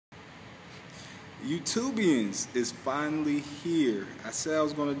YouTubians is finally here. I said I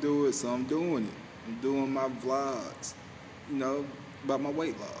was gonna do it, so I'm doing it. I'm doing my vlogs, about my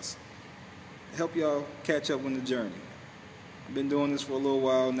weight loss. Help y'all catch up on the journey. I've been doing this for a little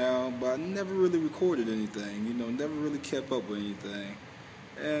while now, but I never really recorded anything, never really kept up with anything.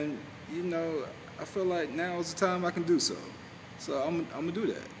 And, I feel like now is the time I can do so. So I'm gonna do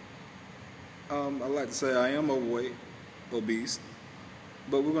that. I like to say I am overweight, obese,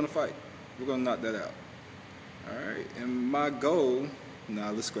 but we're gonna fight. We're gonna knock that out. Alright, and my goal,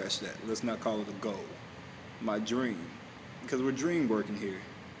 let's scratch that. Let's not call it a goal. My dream, because we're dream working here.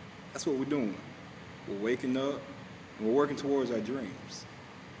 That's what we're doing. We're waking up and we're working towards our dreams.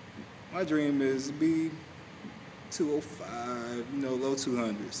 My dream is to be 205, low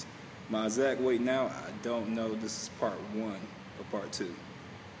 200s. My exact weight now, I don't know. This is part 1 or part 2.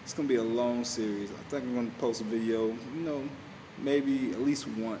 It's gonna be a long series. I think I'm gonna post a video, maybe at least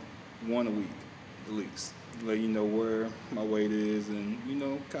one a week, at least. Let you know where my weight is and,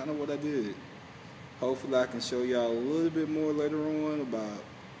 kind of what I did. Hopefully I can show y'all a little bit more later on about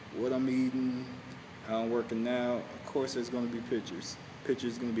what I'm eating, how I'm working out. Of course, there's going to be pictures.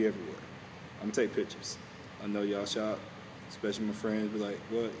 Pictures going to be everywhere. I'm going to take pictures. I know y'all shop, especially my friends, be like,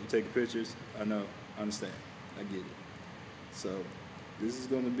 what, you taking pictures? I know, I understand, I get it. So, this is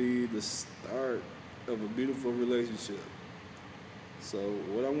going to be the start of a beautiful relationship. So,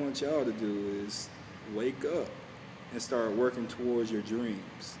 what I want y'all to do is wake up and start working towards your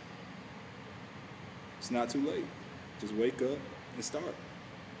dreams. It's not too late. Just wake up and start.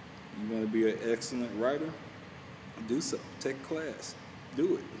 You want to be an excellent writer? Do so. Take a class.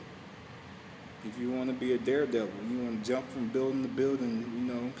 Do it. If you want to be a daredevil, you want to jump from building to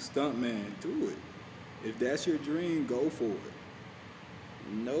building, stuntman, do it. If that's your dream, go for it.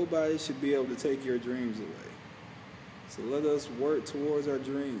 Nobody should be able to take your dreams away. So let us work towards our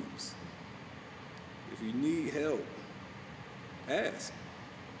dreams. If you need help, ask.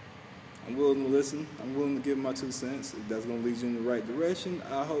 I'm willing to listen. I'm willing to give my 2 cents. If that's going to lead you in the right direction,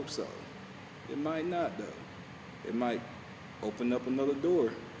 I hope so. It might not, though. It might open up another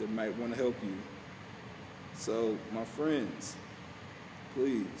door that might want to help you. So, my friends,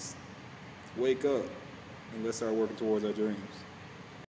 please, wake up and let's start working towards our dreams.